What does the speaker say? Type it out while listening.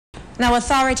Now,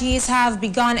 authorities have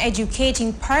begun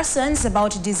educating persons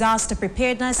about disaster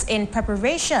preparedness in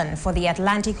preparation for the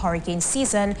Atlantic hurricane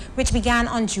season, which began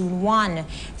on June 1.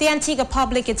 The Antigua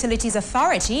Public Utilities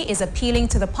Authority is appealing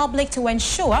to the public to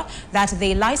ensure that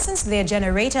they license their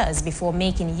generators before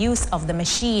making use of the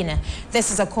machine.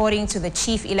 This is according to the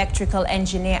Chief Electrical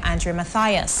Engineer, Andrew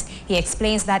Matthias. He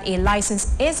explains that a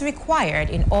license is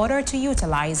required in order to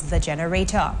utilize the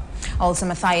generator. Also,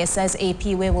 Matthias says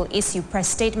APWA will issue press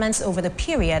statements over the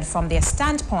period from their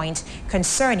standpoint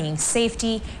concerning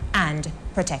safety and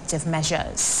protective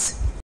measures.